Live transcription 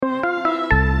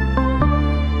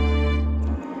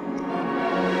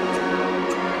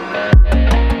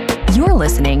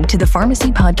listening to the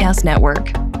Pharmacy Podcast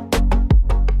Network.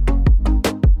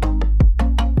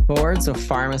 Boards of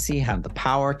pharmacy have the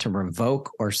power to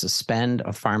revoke or suspend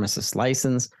a pharmacist's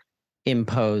license,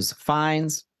 impose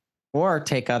fines, or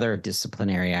take other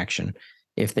disciplinary action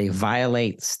if they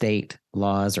violate state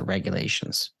laws or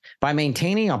regulations. By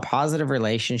maintaining a positive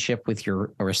relationship with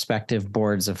your respective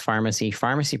boards of pharmacy,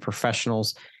 pharmacy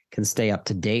professionals can stay up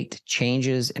to date,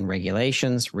 changes in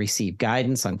regulations, receive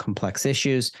guidance on complex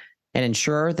issues, and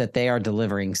ensure that they are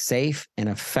delivering safe and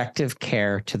effective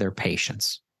care to their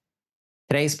patients.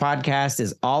 Today's podcast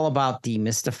is all about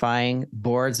demystifying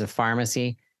boards of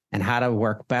pharmacy and how to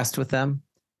work best with them.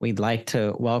 We'd like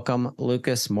to welcome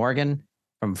Lucas Morgan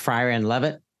from Fryer and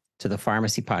Levitt to the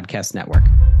Pharmacy Podcast Network.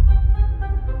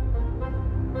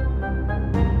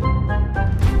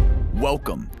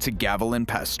 Welcome to Gavel and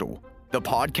Pestle, the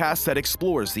podcast that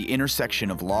explores the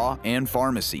intersection of law and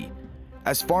pharmacy.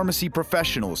 As pharmacy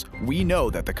professionals, we know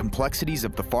that the complexities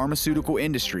of the pharmaceutical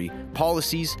industry,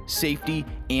 policies, safety,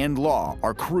 and law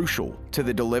are crucial to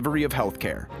the delivery of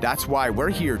healthcare. That's why we're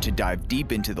here to dive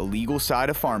deep into the legal side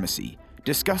of pharmacy,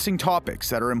 discussing topics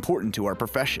that are important to our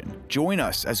profession. Join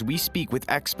us as we speak with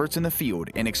experts in the field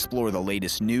and explore the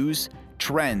latest news,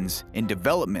 trends, and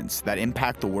developments that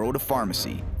impact the world of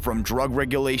pharmacy, from drug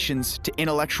regulations to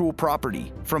intellectual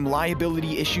property, from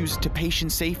liability issues to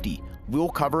patient safety. We'll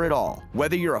cover it all.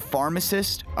 Whether you're a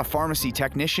pharmacist, a pharmacy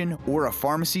technician, or a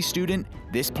pharmacy student,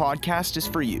 this podcast is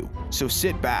for you. So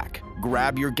sit back,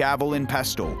 grab your gavel and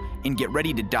pestle, and get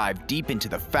ready to dive deep into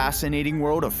the fascinating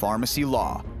world of pharmacy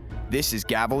law. This is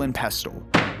Gavel and Pestle,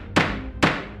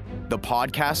 the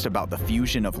podcast about the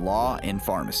fusion of law and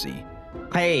pharmacy.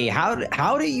 Hey,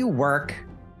 how do you work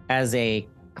as a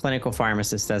clinical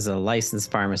pharmacist, as a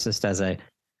licensed pharmacist, as a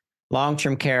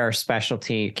long-term care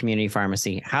specialty community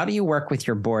pharmacy? How do you work with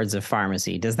your boards of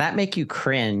pharmacy? Does that make you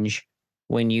cringe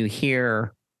when you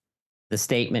hear the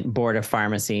statement board of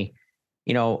pharmacy?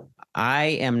 You know, I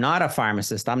am not a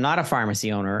pharmacist. I'm not a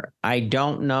pharmacy owner. I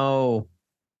don't know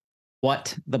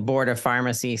what the board of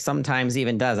pharmacy sometimes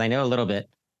even does. I know a little bit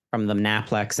from the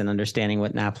NAPLEX and understanding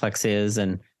what NAPLEX is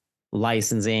and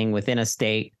licensing within a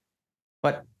state.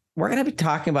 But we're going to be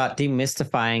talking about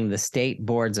demystifying the state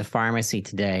boards of pharmacy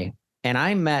today. And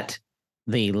I met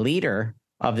the leader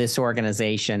of this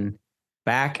organization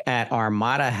back at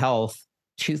Armada Health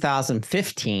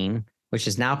 2015, which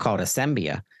is now called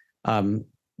Assembia.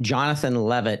 Jonathan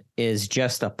Levitt is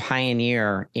just a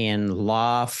pioneer in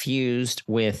law fused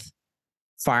with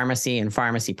pharmacy and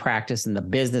pharmacy practice and the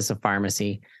business of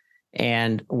pharmacy.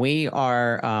 And we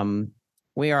are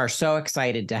so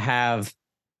excited to have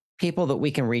people that we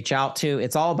can reach out to.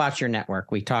 It's all about your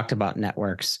network. We talked about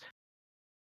networks.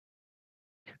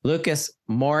 Lucas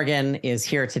Morgan is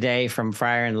here today from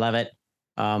Fryer and Levitt.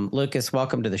 Lucas,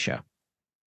 welcome to the show.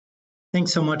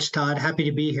 Thanks so much, Todd. Happy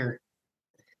to be here.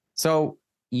 So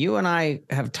you and I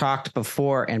have talked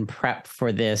before and prepped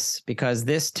for this because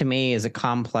this to me is a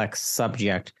complex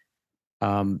subject.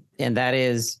 And that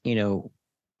is,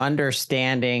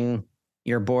 understanding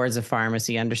your boards of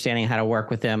pharmacy, understanding how to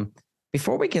work with them.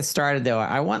 Before we get started, though,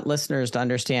 I want listeners to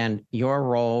understand your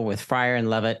role with Fryer and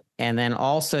Levitt, and then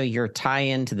also your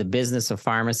tie-in to the business of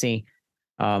pharmacy.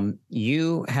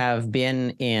 You have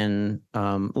been in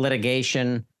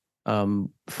litigation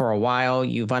for a while.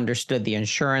 You've understood the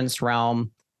insurance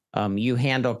realm. You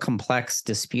handle complex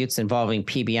disputes involving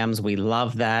PBMs. We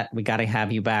love that. We got to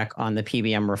have you back on the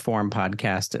PBM Reform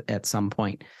podcast at some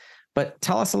point. But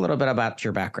tell us a little bit about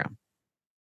your background.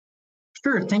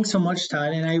 Sure. Thanks so much,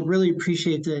 Todd. And I really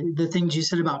appreciate the things you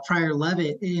said about Fryer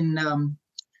Levitt. And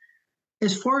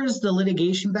as far as the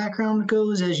litigation background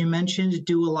goes, as you mentioned,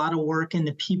 do a lot of work in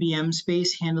the PBM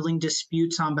space, handling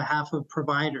disputes on behalf of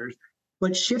providers.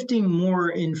 But shifting more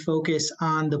in focus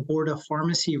on the board of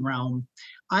pharmacy realm,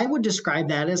 I would describe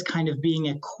that as kind of being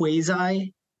a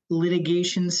quasi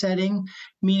litigation setting,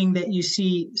 meaning that you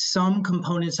see some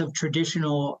components of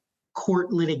traditional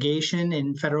court litigation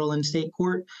in federal and state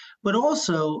court, but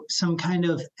also some kind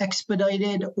of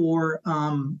expedited or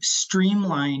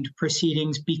streamlined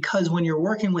proceedings, because when you're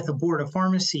working with a board of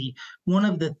pharmacy, one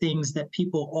of the things that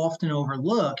people often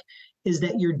overlook is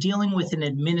that you're dealing with an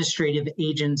administrative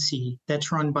agency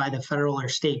that's run by the federal or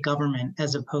state government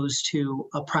as opposed to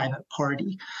a private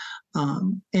party.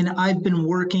 And I've been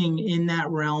working in that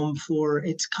realm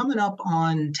it's coming up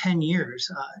on 10 years,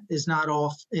 is not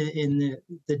off in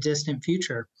the distant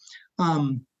future.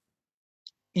 And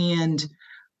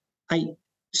I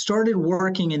started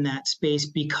working in that space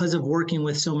because of working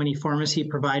with so many pharmacy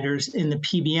providers in the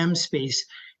PBM space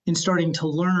and starting to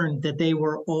learn that they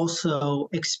were also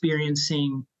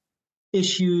experiencing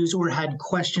issues or had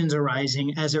questions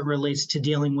arising as it relates to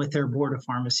dealing with their board of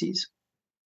pharmacies.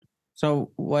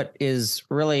 So, what is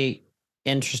really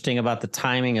interesting about the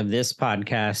timing of this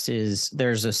podcast is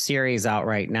there's a series out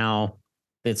right now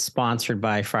that's sponsored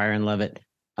by Fryer and Levitt,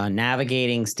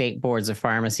 Navigating State Boards of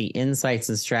Pharmacy Insights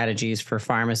and Strategies for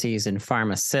Pharmacies and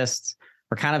Pharmacists.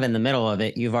 We're kind of in the middle of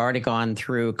it. You've already gone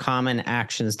through common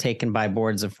actions taken by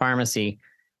boards of pharmacy.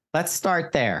 Let's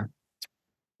start there.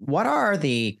 What are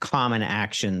the common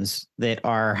actions that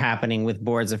are happening with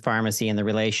boards of pharmacy and the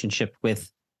relationship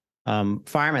with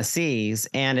pharmacies?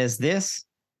 And is this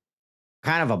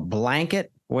kind of a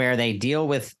blanket where they deal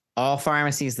with all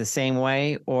pharmacies the same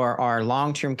way, or our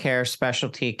long-term care,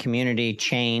 specialty, community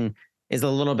chain is a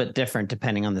little bit different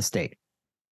depending on the state?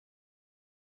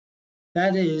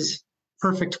 That is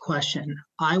perfect question.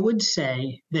 I would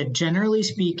say that generally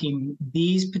speaking,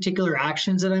 these particular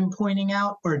actions that I'm pointing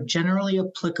out are generally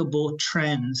applicable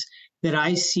trends that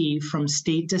I see from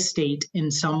state to state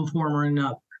in some form or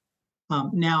another.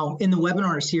 Now, in the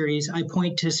webinar series, I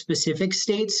point to specific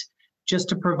states just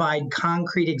to provide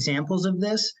concrete examples of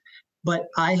this, but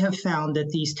I have found that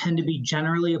these tend to be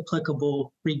generally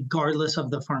applicable regardless of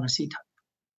the pharmacy type.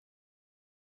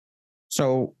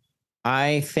 So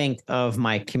I think of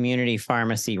my community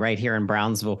pharmacy right here in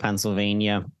Brownsville,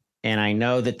 Pennsylvania, and I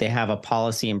know that they have a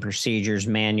policy and procedures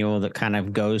manual that kind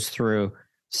of goes through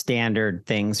standard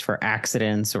things for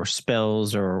accidents or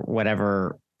spills or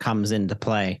whatever comes into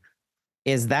play.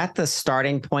 Is that the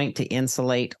starting point to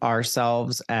insulate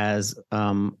ourselves as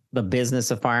the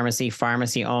business of pharmacy,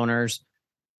 pharmacy owners?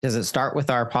 Does it start with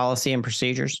our policy and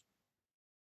procedures?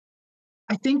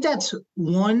 I think that's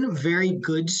one very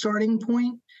good starting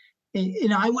point.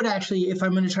 And I would actually, if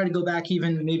I'm going to try to go back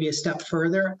even maybe a step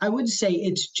further, I would say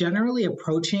it's generally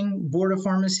approaching Board of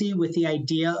Pharmacy with the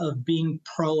idea of being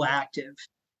proactive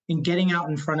and getting out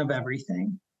in front of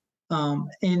everything,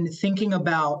 and thinking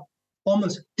about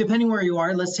almost, depending where you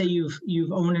are, let's say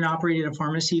you've owned and operated a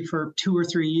pharmacy for 2 or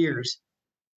 3 years,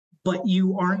 but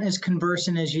you aren't as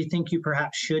conversant as you think you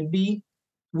perhaps should be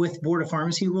with Board of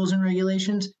Pharmacy rules and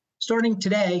regulations. Starting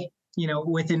today,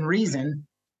 within reason,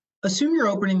 assume you're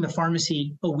opening the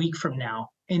pharmacy a week from now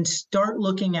and start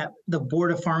looking at the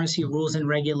Board of Pharmacy rules and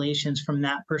regulations from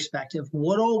that perspective.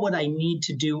 What all would I need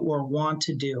to do or want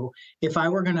to do if I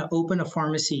were going to open a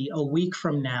pharmacy a week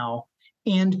from now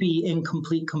and be in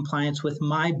complete compliance with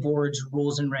my board's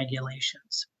rules and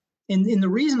regulations? And the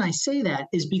reason I say that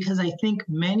is because I think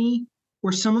many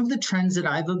or some of the trends that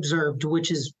I've observed,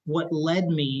 which is what led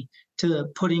me to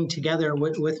putting together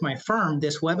with my firm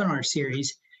this webinar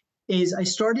series, is I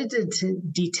started to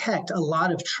detect a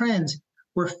lot of trends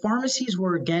where pharmacies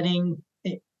were getting,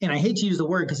 and I hate to use the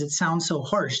word because it sounds so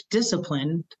harsh,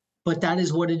 disciplined, but that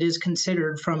is what it is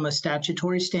considered from a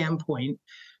statutory standpoint,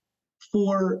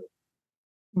 for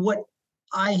what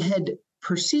I had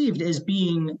perceived as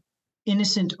being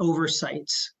innocent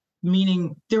oversights,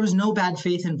 meaning there was no bad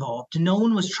faith involved. No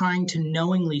one was trying to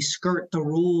knowingly skirt the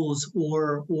rules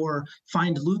or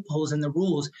find loopholes in the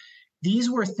rules. These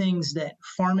were things that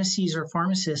pharmacies or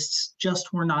pharmacists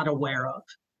just were not aware of.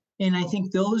 And I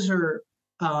think those are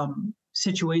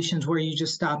situations where you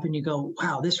just stop and you go,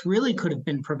 wow, this really could have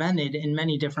been prevented in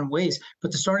many different ways.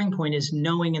 But the starting point is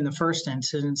knowing in the first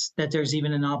instance that there's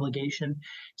even an obligation.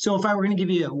 So if I were going to give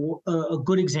you a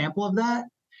good example of that,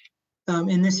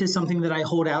 and this is something that I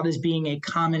hold out as being a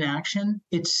common action,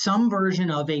 it's some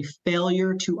version of a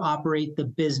failure to operate the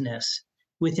business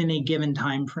within a given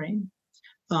time frame.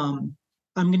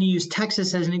 I'm going to use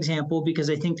Texas as an example because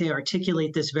I think they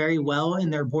articulate this very well in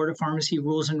their Board of Pharmacy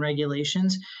rules and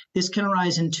regulations. This can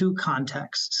arise in two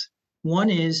contexts. One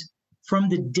is from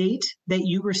the date that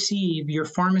you receive your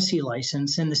pharmacy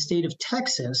license in the state of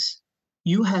Texas,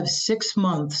 you have 6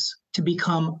 months to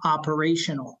become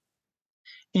operational.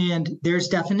 And there's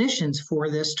definitions for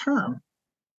this term.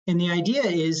 And the idea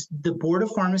is the Board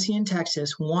of Pharmacy in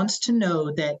Texas wants to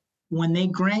know that when they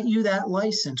grant you that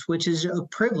license, which is a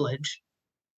privilege,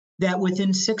 that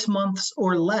within 6 months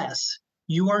or less,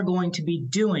 you are going to be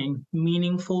doing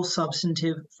meaningful,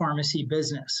 substantive pharmacy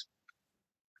business.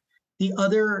 The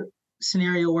other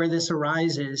scenario where this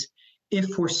arises, if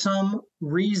for some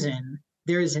reason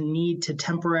there is a need to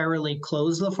temporarily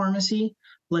close the pharmacy,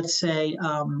 let's say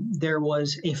there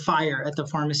was a fire at the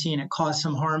pharmacy and it caused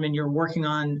some harm and you're working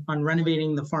on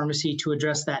renovating the pharmacy to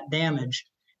address that damage,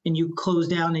 and you close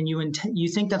down and you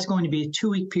think that's going to be a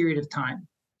 2-week period of time.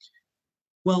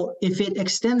 Well, if it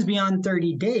extends beyond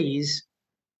 30 days,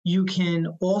 you can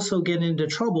also get into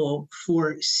trouble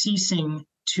for ceasing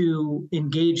to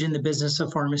engage in the business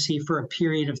of pharmacy for a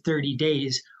period of 30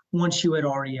 days once you had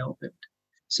already opened.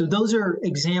 So those are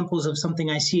examples of something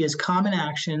I see as common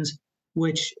actions,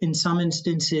 which in some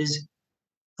instances,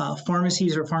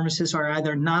 pharmacies or pharmacists are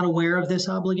either not aware of this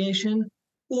obligation,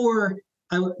 or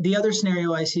the other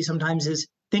scenario I see sometimes is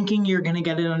thinking you're going to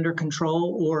get it under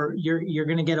control, or you're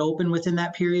going to get open within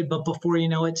that period, but before you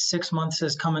know it, 6 months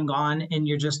has come and gone, and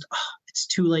you're just, it's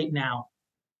too late now.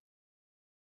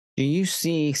 Do you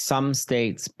see some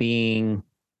states being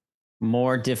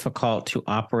more difficult to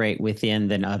operate within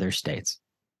than other states?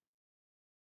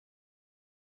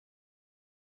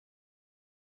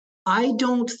 I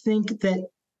don't think that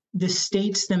the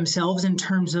states themselves, in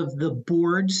terms of the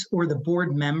boards or the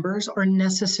board members, are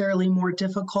necessarily more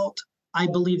difficult. I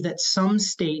believe that some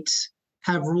states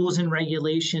have rules and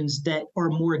regulations that are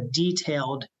more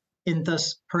detailed and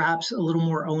thus perhaps a little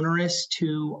more onerous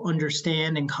to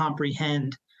understand and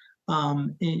comprehend.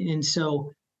 And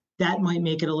so that might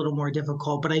make it a little more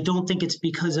difficult, but I don't think it's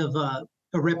because of a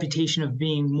reputation of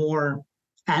being more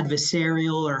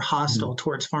adversarial or hostile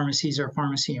towards pharmacies or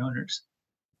pharmacy owners.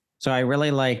 So I really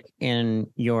like in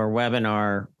your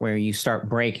webinar where you start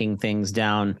breaking things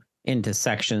down into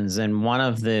sections. And one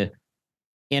of the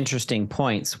interesting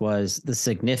points was the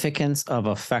significance of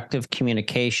effective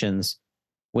communications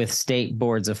with state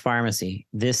boards of pharmacy.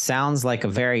 This sounds like a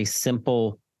very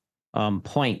simple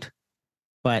point,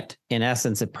 but in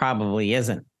essence, it probably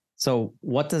isn't. So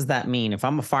what does that mean? If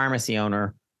I'm a pharmacy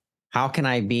owner, how can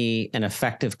I be an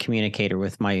effective communicator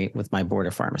with my board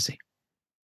of pharmacy?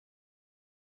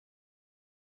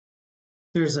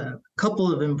 There's a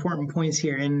couple of important points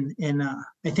here, and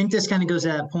I think this kind of goes to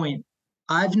that point.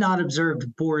 I've not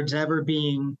observed boards ever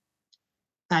being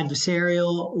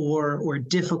adversarial or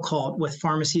difficult with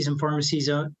pharmacies and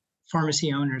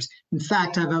pharmacy owners. In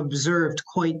fact, I've observed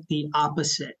quite the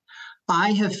opposite.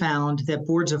 I have found that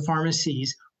boards of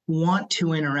pharmacies want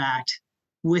to interact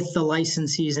with the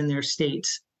licensees in their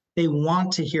states. They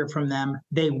want to hear from them.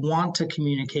 They want to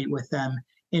communicate with them.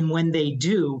 And when they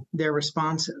do, they're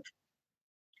responsive.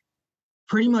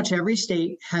 Pretty much every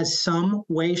state has some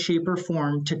way, shape, or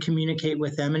form to communicate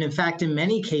with them. And in fact, in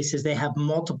many cases, they have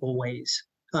multiple ways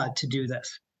to do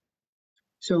this.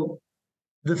 So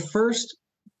the first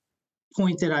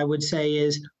point that I would say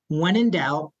is, when in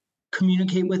doubt,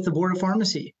 communicate with the board of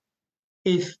pharmacy.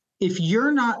 If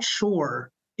you're not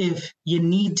sure if you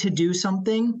need to do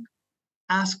something,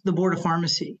 ask the board of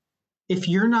pharmacy. If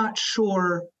you're not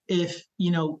sure if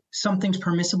something's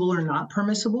permissible or not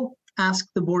permissible, ask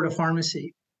the board of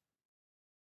pharmacy.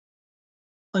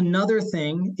 Another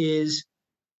thing is,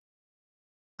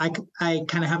 I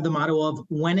kind of have the motto of,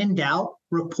 when in doubt,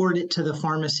 report it to the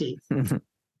pharmacy.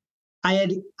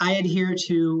 I adhere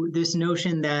to this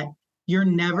notion that you're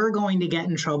never going to get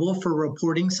in trouble for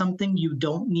reporting something you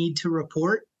don't need to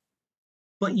report,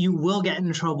 but you will get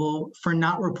in trouble for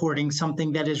not reporting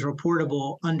something that is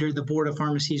reportable under the Board of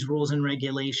Pharmacy's rules and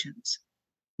regulations.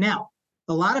 Now,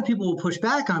 a lot of people will push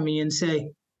back on me and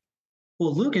say,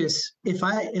 well, Lucas, if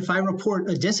I report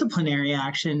a disciplinary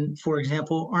action, for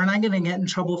example, aren't I going to get in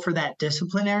trouble for that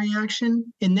disciplinary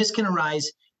action? And this can arise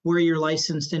where you're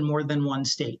licensed in more than one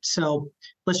state. So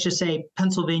let's just say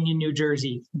Pennsylvania, New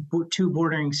Jersey, two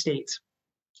bordering states.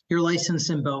 You're licensed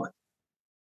in both.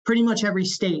 Pretty much every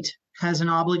state has an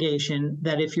obligation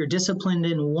that if you're disciplined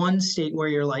in one state where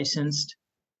you're licensed,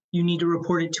 you need to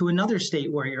report it to another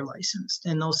state where you're licensed.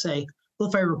 And they'll say, well,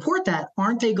 if I report that,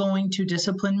 aren't they going to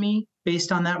discipline me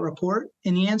based on that report?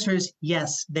 And the answer is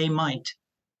yes, they might.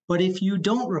 But if you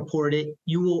don't report it,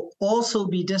 you will also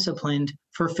be disciplined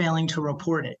for failing to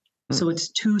report it. So it's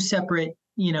two separate,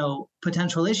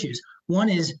 potential issues. One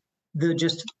is the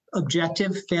just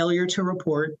objective failure to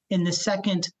report, and the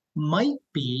second might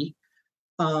be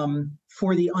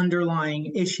for the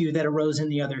underlying issue that arose in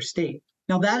the other state.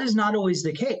 Now, that is not always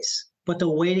the case, but the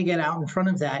way to get out in front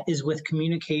of that is with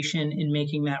communication and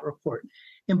making that report.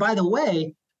 And by the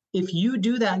way, if you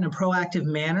do that in a proactive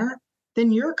manner, then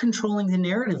you're controlling the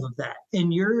narrative of that,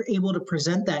 and you're able to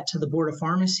present that to the Board of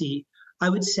Pharmacy, I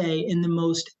would say, in the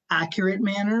most accurate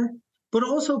manner, but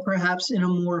also perhaps in a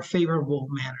more favorable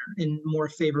manner, in more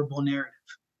favorable narrative.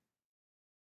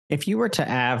 If you were to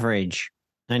average,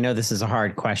 I know this is a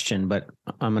hard question, but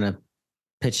I'm going to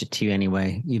pitch it to you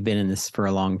anyway. You've been in this for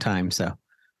a long time, so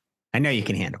I know you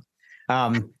can handle it.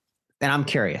 And I'm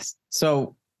curious.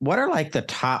 So what are like the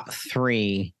top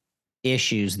 3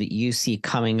 issues that you see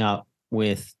coming up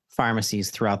with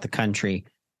pharmacies throughout the country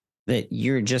that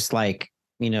you're just like,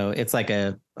 it's like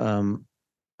a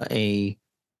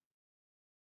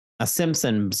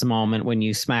Simpsons moment when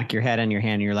you smack your head on your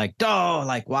hand and you're like,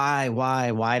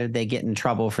 why did they get in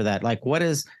trouble for that? Like, what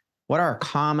are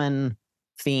common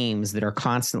themes that are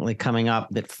constantly coming up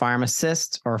that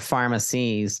pharmacists or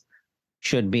pharmacies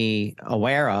should be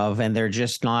aware of, and they're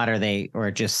just not, or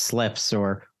it just slips?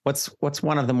 Or what's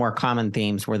one of the more common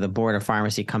themes where the Board of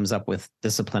Pharmacy comes up with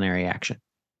disciplinary action?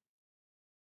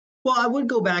 Well, I would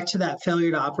go back to that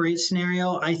failure to operate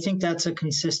scenario. I think that's a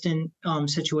consistent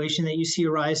situation that you see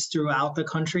arise throughout the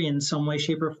country in some way,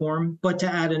 shape, or form. But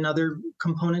to add another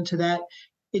component to that,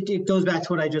 it goes back to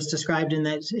what I just described, in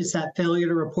that it's that failure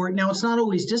to report. Now, it's not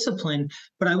always discipline,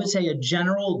 but I would say a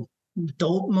general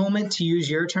dolt moment, to use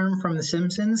your term from The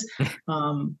Simpsons,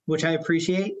 which I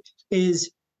appreciate, is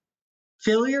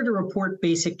failure to report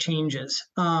basic changes.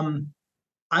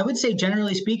 I would say,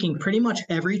 generally speaking, pretty much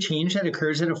every change that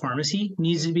occurs at a pharmacy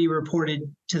needs to be reported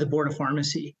to the Board of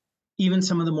Pharmacy, even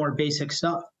some of the more basic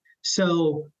stuff.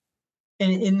 So,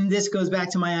 and this goes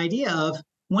back to my idea of,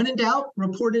 when in doubt,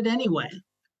 report it anyway.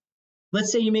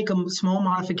 Let's say you make a small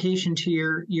modification to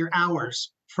your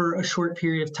hours for a short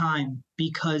period of time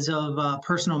because of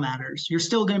personal matters. You're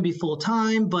still going to be full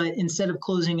time, but instead of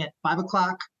closing at 5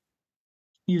 o'clock,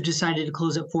 you've decided to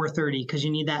close at 4:30 because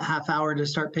you need that half hour to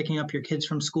start picking up your kids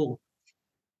from school.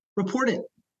 Report it.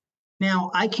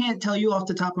 Now, I can't tell you off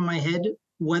the top of my head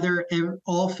whether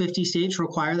all 50 states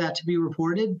require that to be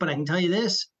reported, but I can tell you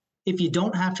this: if you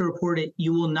don't have to report it,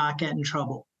 you will not get in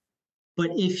trouble. But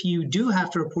if you do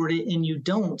have to report it and you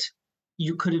don't,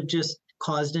 you could have just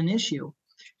caused an issue.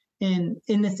 And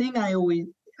the thing I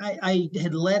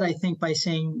had led, I think, by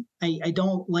saying I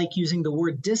don't like using the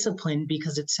word discipline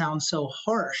because it sounds so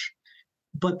harsh.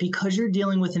 But because you're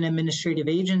dealing with an administrative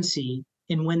agency,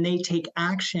 and when they take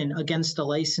action against a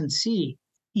licensee,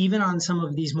 even on some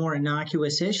of these more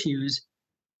innocuous issues,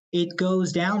 it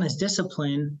goes down as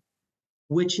discipline,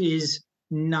 which is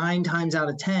 9 times out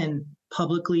of 10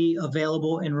 publicly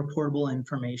available and reportable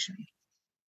information.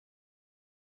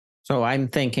 So I'm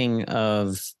thinking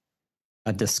of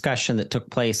a discussion that took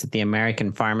place at the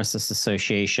American Pharmacists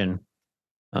Association.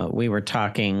 We were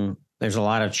talking, there's a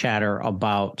lot of chatter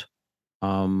about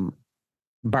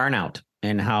burnout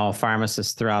and how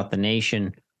pharmacists throughout the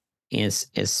nation,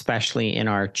 especially in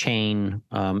our chain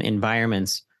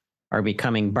environments, are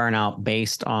becoming burnout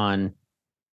based on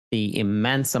the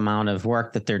immense amount of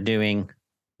work that they're doing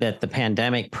that the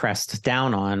pandemic pressed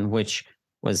down on, which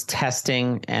was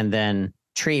testing and then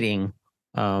treating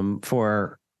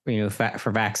for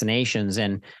vaccinations.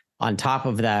 And on top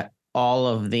of that, all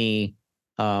of the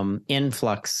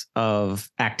influx of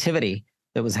activity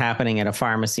that was happening at a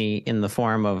pharmacy in the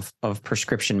form of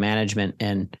prescription management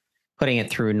and putting it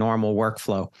through normal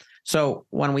workflow. So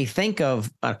when we think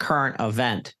of a current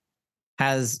event,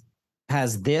 has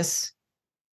this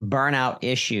burnout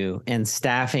issue and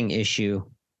staffing issue,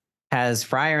 has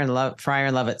Fryer and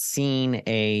Lovett seen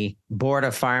a Board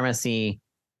of Pharmacy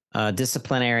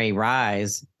disciplinary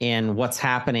rise in what's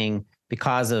happening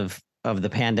because of the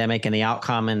pandemic and the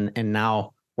outcome, and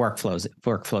now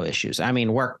workflow issues? I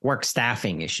mean, work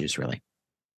staffing issues, really.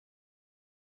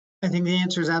 I think the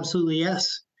answer is absolutely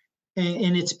yes.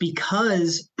 And it's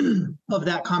because of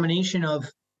that combination of,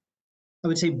 I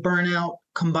would say, burnout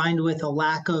combined with a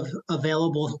lack of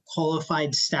available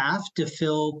qualified staff to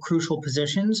fill crucial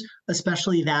positions,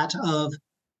 especially that of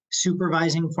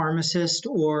supervising pharmacist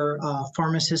or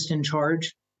pharmacist in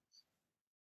charge.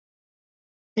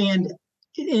 And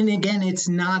again, it's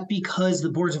not because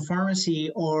the boards of pharmacy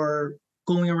are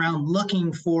going around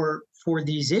looking for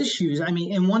these issues. I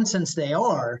mean, in one sense they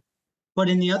are, but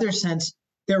in the other sense,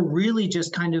 they're really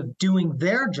just kind of doing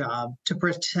their job to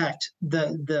protect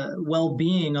the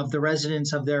well-being of the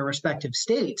residents of their respective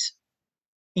states.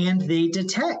 And they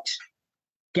detect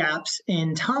gaps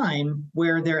in time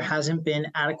where there hasn't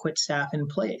been adequate staff in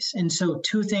place. And so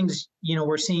 2 things,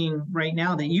 we're seeing right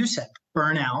now that you said: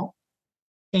 burnout,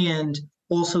 and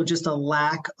also just a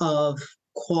lack of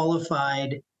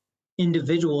qualified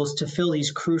individuals to fill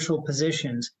these crucial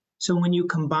positions. So when you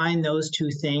combine those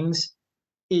 2 things,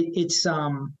 it's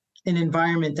an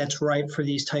environment that's ripe for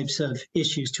these types of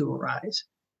issues to arise,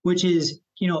 which is,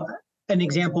 an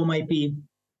example might be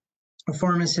a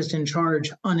pharmacist in charge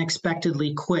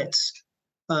unexpectedly quits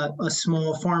a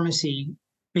small pharmacy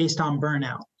based on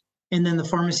burnout. And then the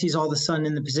pharmacy is all of a sudden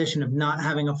in the position of not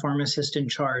having a pharmacist in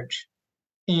charge.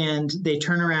 And they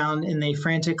turn around and they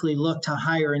frantically look to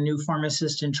hire a new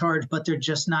pharmacist in charge, but they're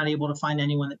just not able to find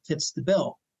anyone that fits the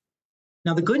bill.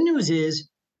 Now, the good news is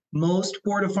most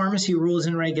Board of Pharmacy rules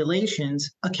and regulations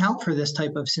account for this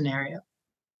type of scenario.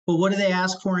 But what do they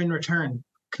ask for in return?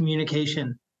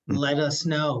 Communication. Let us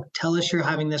know. Tell us you're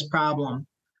having this problem.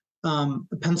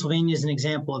 Pennsylvania is an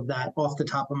example of that off the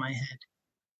top of my head.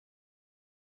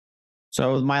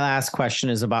 So my last question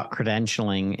is about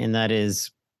credentialing, and that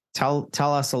is, tell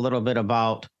us a little bit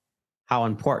about how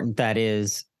important that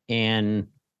is in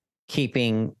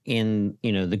keeping in,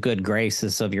 the good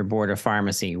graces of your board of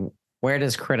pharmacy. Where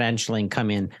does credentialing come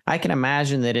in? I can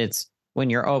imagine that it's when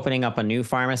you're opening up a new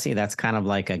pharmacy, that's kind of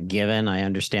like a given. I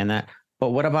understand that.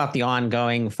 But what about the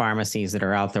ongoing pharmacies that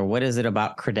are out there? What is it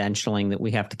about credentialing that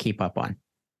we have to keep up on?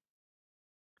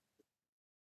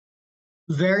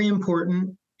 Very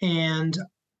important. And,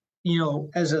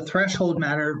 as a threshold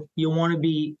matter, you want to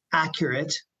be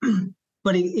accurate,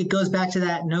 but it goes back to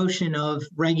that notion of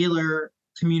regular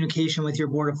communication with your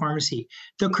board of pharmacy.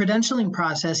 The credentialing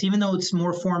process, even though it's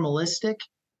more formalistic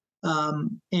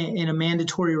in a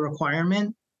mandatory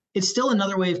requirement, it's still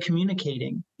another way of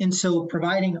communicating. And so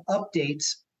providing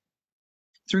updates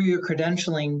through your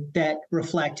credentialing that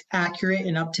reflect accurate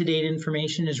and up-to-date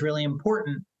information is really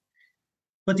important.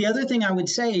 But the other thing I would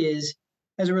say is,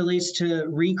 as it relates to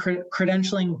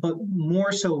credentialing, but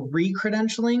more so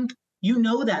re-credentialing,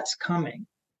 that's coming.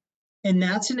 And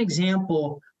that's an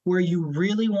example where you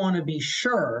really want to be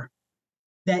sure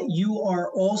that you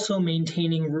are also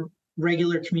maintaining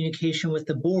regular communication with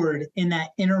the board in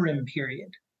that interim period.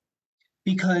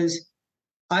 Because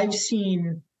I've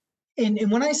seen,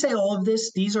 and when I say all of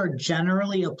this, these are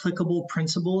generally applicable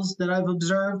principles that I've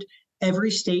observed.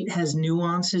 Every state has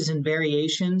nuances and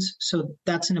variations, so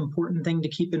that's an important thing to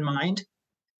keep in mind.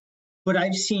 But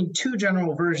I've seen two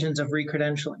general versions of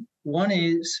recredentialing. One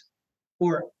is,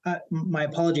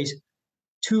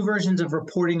 two versions of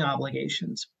reporting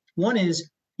obligations. One is,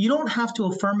 you don't have to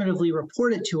affirmatively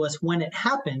report it to us when it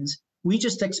happens. We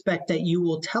just expect that you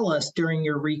will tell us during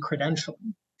your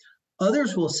recredentialing.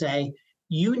 Others will say,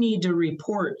 you need to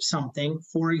report something.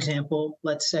 For example,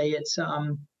 let's say it's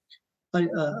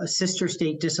a sister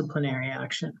state disciplinary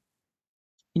action.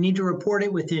 You need to report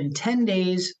it within 10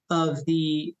 days of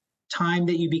the time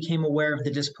that you became aware of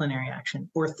the disciplinary action,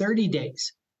 or 30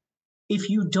 days. If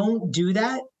you don't do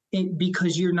that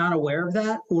because you're not aware of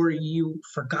that, or you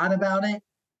forgot about it,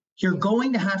 you're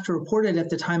going to have to report it at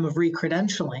the time of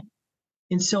recredentialing.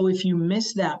 And so if you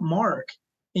miss that mark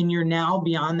and you're now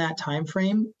beyond that time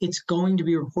frame, it's going to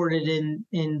be reported in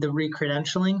the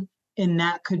recredentialing, and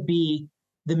that could be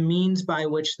the means by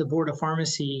which the Board of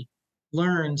Pharmacy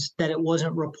learns that it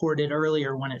wasn't reported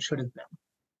earlier when it should have been.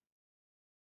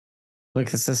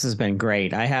 Lucas, this has been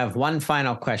great. I have one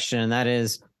final question, and that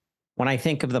is, when I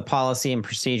think of the policy and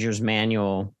procedures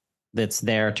manual that's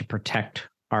there to protect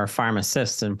our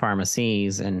pharmacists and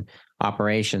pharmacies and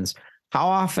operations, how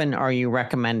often are you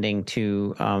recommending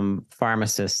to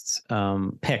pharmacists,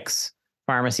 PICs,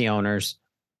 pharmacy owners,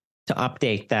 to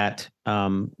update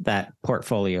that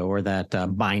portfolio or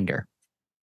that binder?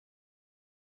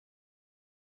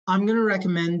 I'm going to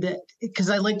recommend that, because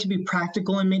I like to be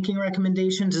practical in making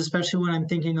recommendations, especially when I'm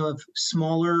thinking of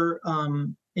smaller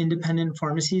independent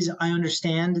pharmacies. I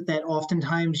understand that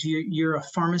oftentimes you're a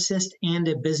pharmacist and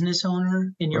a business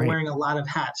owner, and you're wearing a lot of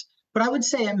hats. But I would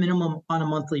say at minimum on a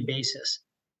monthly basis.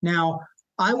 Now,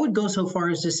 I would go so far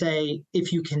as to say,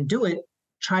 if you can do it,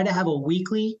 try to have a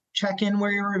weekly check-in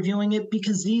where you're reviewing it,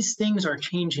 because these things are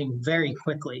changing very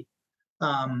quickly.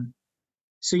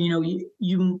 So,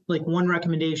 you like, one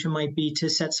recommendation might be to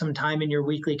set some time in your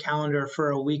weekly calendar for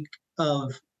a week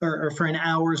of, or for an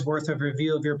hour's worth of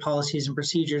review of your policies and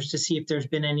procedures to see if there's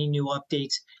been any new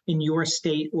updates in your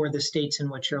state or the states in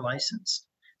which you're licensed.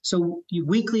 So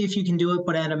weekly if you can do it,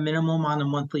 but at a minimum on a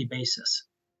monthly basis.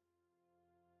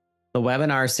 The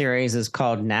webinar series is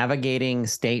called Navigating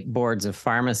State Boards of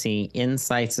Pharmacy,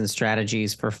 Insights and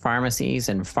Strategies for Pharmacies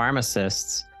and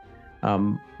Pharmacists,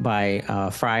 by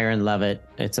Fryer and Levitt.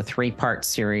 It's a 3-part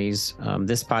series.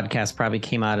 This podcast probably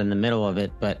came out in the middle of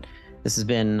it, but this has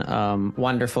been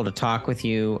wonderful to talk with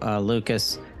you,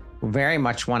 Lucas. Very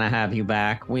much want to have you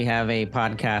back. We have a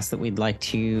podcast that we'd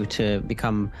like you to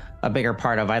become a bigger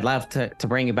part of. I'd love to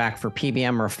bring you back for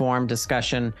PBM reform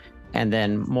discussion, and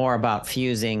then more about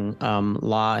fusing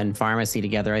law and pharmacy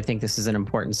together. I think this is an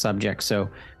important subject. So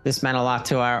this meant a lot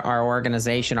to our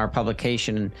organization, our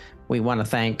publication. And we want to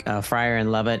thank Fryer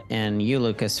and Levitt and you,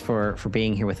 Lucas, for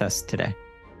being here with us today.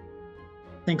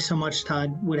 Thanks so much,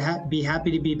 Todd. Would be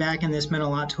happy to be back, and this meant a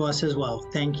lot to us as well.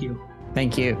 Thank you.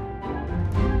 Thank you.